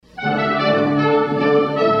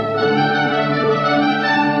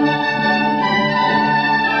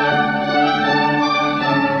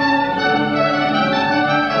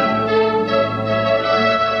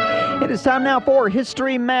now for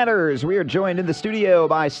History Matters. We are joined in the studio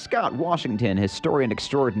by Scott Washington, historian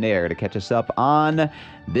extraordinaire, to catch us up on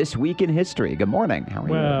This Week in History. Good morning. How are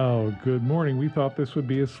you? Well, good morning. We thought this would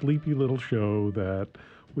be a sleepy little show that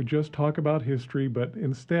would just talk about history, but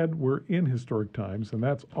instead we're in historic times, and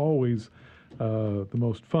that's always the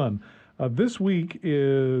most fun. This week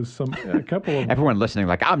is a couple of... Everyone listening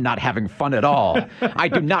like, I'm not having fun at all. I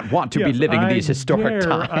do not want to be living in these historic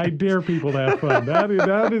times. I dare people to have fun.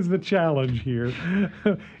 That is the challenge here.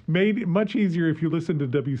 Made it much easier if you listen to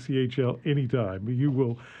WCHL anytime. You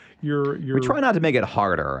will... We try not to make it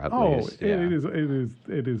harder, at least. Yeah.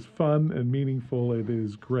 It is fun and meaningful. It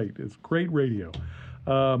is great. It's great radio.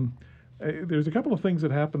 There's a couple of things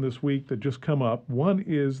that happened this week that just come up. One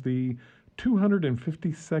is the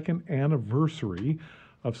 252nd anniversary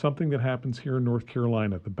of something that happens here in North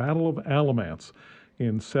Carolina, the Battle of Alamance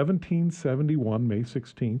in 1771, May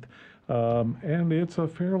 16th. And it's a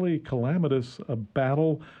fairly calamitous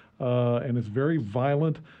battle, and it's very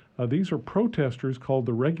violent. These are protesters called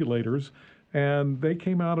the Regulators, and they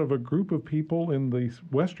came out of a group of people in the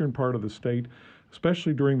western part of the state,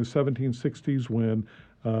 especially during the 1760s when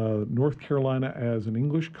North Carolina, as an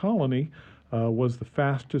English colony, was the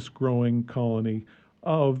fastest growing colony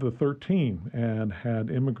of the 13 and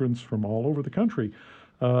had immigrants from all over the country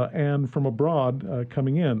and from abroad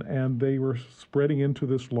coming in. And they were spreading into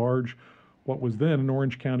this large, what was then an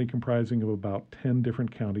Orange County comprising of about 10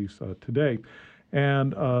 different counties today.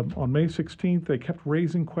 And on May 16th, they kept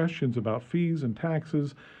raising questions about fees and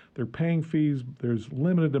taxes. They're paying fees. There's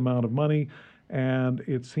limited amount of money. And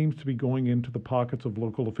it seems to be going into the pockets of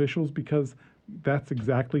local officials because that's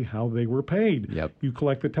exactly how they were paid. Yep. You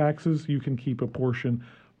collect the taxes, you can keep a portion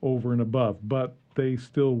over and above. But they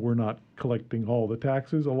still were not collecting all the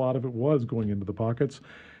taxes. A lot of it was going into the pockets.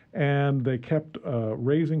 And they kept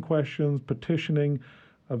raising questions, petitioning.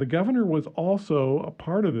 The governor was also a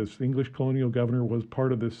part of this. The English colonial governor was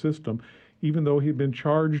part of this system, even though he'd been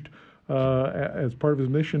charged as part of his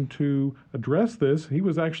mission to address this. He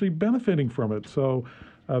was actually benefiting from it. So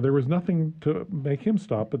there was nothing to make him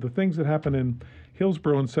stop. But the things that happened in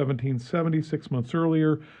Hillsborough in 1770, 6 months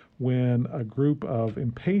earlier, when a group of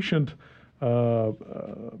impatient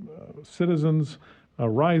citizens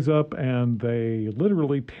rise up and they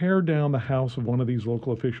literally tear down the house of one of these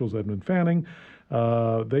local officials, Edmund Fanning.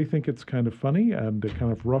 They think it's kind of funny and a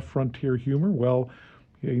kind of rough frontier humor. Well,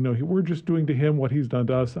 we're just doing to him what he's done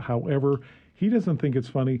to us. However, he doesn't think it's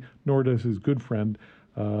funny, nor does his good friend,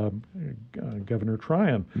 Governor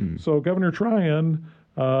Tryon. So Governor Tryon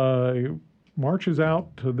marches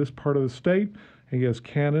out to this part of the state. He has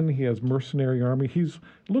cannon. He has mercenary army.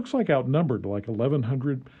 Looks like outnumbered, like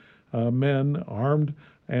 1,100 men armed.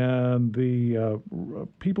 And the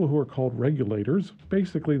people who are called regulators,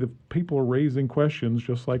 basically the people are raising questions,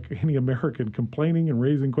 just like any American, complaining and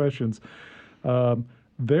raising questions.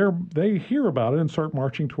 They hear about it and start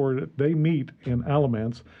marching toward it. They meet in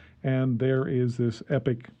Alamance, and there is this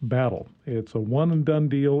epic battle. It's a one-and-done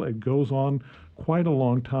deal. It goes on quite a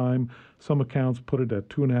long time. Some accounts put it at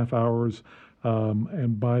 2.5 hours.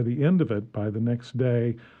 And by the end of it, by the next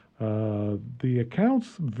day, the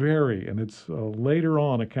accounts vary, and it's later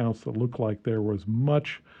on accounts that look like there was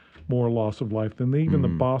much more loss of life than even the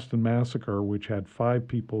Boston Massacre, which had 5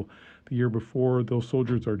 people the year before. Those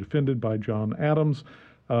soldiers are defended by John Adams.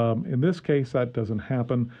 In this case, that doesn't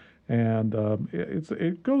happen, and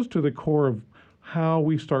it goes to the core of how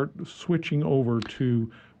we start switching over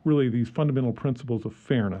to really these fundamental principles of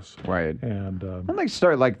fairness. Right. And I'd like to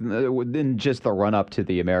start in just the run up to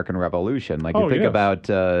the American Revolution. Think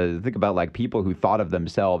about like people who thought of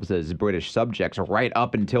themselves as British subjects right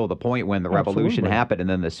up until the point when the revolution happened and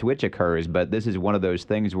then the switch occurs. But this is one of those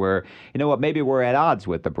things where, maybe we're at odds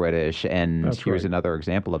with the British, and here's another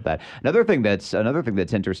example of that. Another thing that's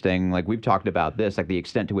interesting, like we've talked about this, like the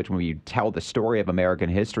extent to which when we tell the story of American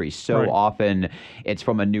history, so often it's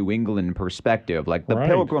from a New England perspective. Like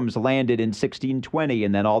the Pilgrims landed in 1620,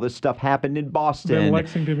 and then all this stuff happened in Boston. Then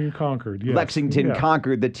Lexington conquered. Yes. Lexington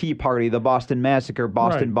conquered, the Tea Party, the Boston Massacre,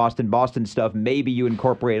 Boston stuff. Maybe you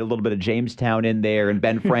incorporate a little bit of Jamestown in there, and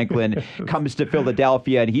Ben Franklin comes to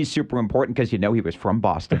Philadelphia, and he's super important because he was from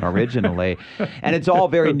Boston originally. And it's all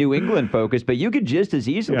very New England focused, but you could just as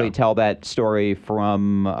easily tell that story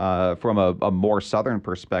from a more southern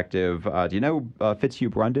perspective. Do you know Fitzhugh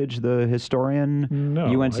Brundage, the historian?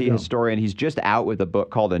 No, UNC historian? He's just out with a book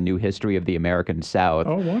called called A New History of the American South.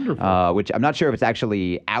 Oh, wonderful. Which I'm not sure if it's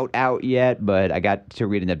actually out yet, but I got to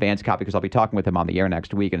read an advance copy because I'll be talking with him on the air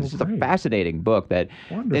next week, and it's just a fascinating book. That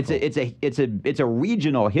it's a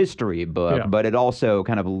regional history book, but it also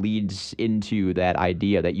kind of leads into that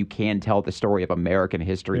idea that you can tell the story of American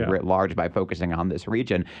history writ large by focusing on this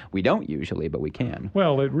region. We don't usually, but we can.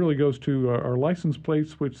 Well, it really goes to our license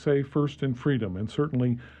plates, which say "First in Freedom," and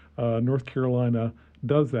certainly North Carolina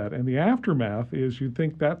does that. And the aftermath is, you'd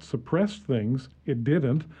think that suppressed things. It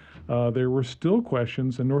didn't. There were still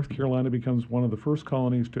questions, and North Carolina becomes one of the first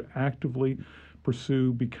colonies to actively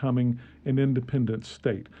pursue becoming an independent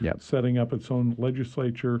state, setting up its own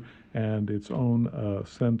legislature and its own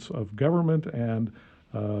sense of government and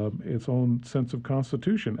its own sense of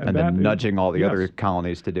constitution. And then nudging all the other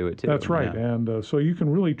colonies to do it too. That's right. And so you can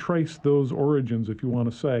really trace those origins, if you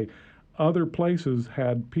want to say. Other places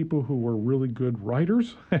had people who were really good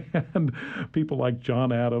writers, and people like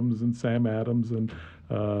John Adams and Sam Adams and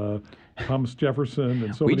Thomas Jefferson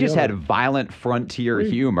and so we many just others. had violent frontier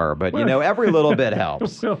humor, but every little bit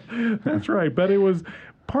helps. Well, that's right. But it was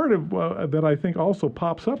part of that I think also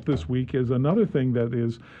pops up this week is another thing that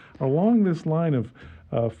is along this line of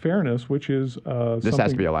fairness, which is this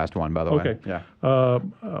has to be your last one, by the way. Okay. Yeah.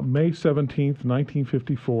 May 17th,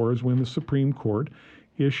 1954 is when the Supreme Court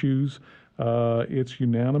issues its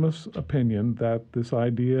unanimous opinion that this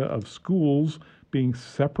idea of schools being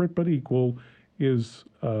separate but equal is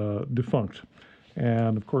defunct.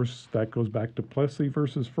 And of course, that goes back to Plessy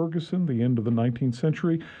versus Ferguson, the end of the 19th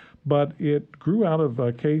century. But it grew out of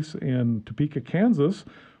a case in Topeka, Kansas,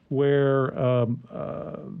 where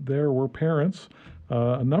there were parents,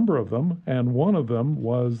 a number of them, and one of them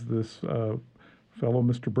was this fellow,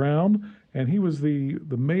 Mr. Brown, and he was the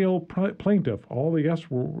male plaintiff. All the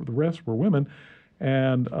rest were women,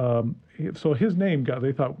 and so his name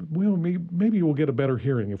they thought, well, maybe we'll get a better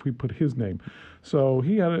hearing if we put his name. So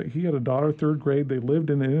he had a daughter, third grade. They lived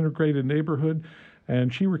in an integrated neighborhood,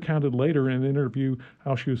 and she recounted later in an interview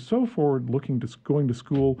how she was so forward-looking to going to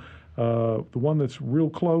school. The one that's real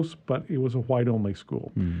close, but it was a white-only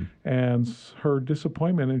school. Mm-hmm. And her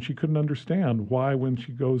disappointment, and she couldn't understand why when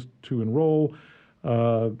she goes to enroll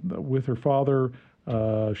with her father,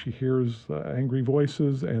 she hears angry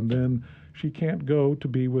voices, and then she can't go to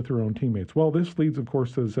be with her own teammates. Well, this leads, of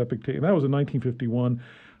course, to this epic and that was in 1951,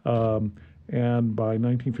 and by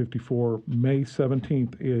 1954, May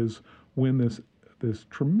 17th is when this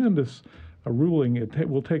tremendous ruling. It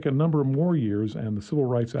will take a number of more years, and the Civil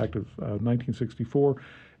Rights Act of 1964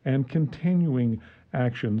 and continuing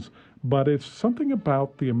actions, but it's something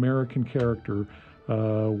about the American character,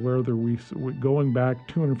 whether we going back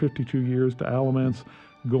 252 years to Alamance,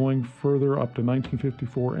 going further up to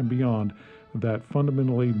 1954 and beyond, that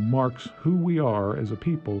fundamentally marks who we are as a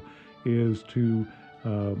people, is to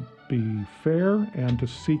be fair and to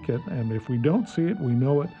seek it. And if we don't see it, we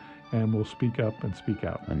know it, and we'll speak up and speak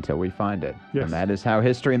out. Until we find it. Yes. And that is how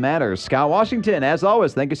history matters. Scott Washington, as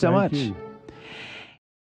always, thank you so much. Thank you.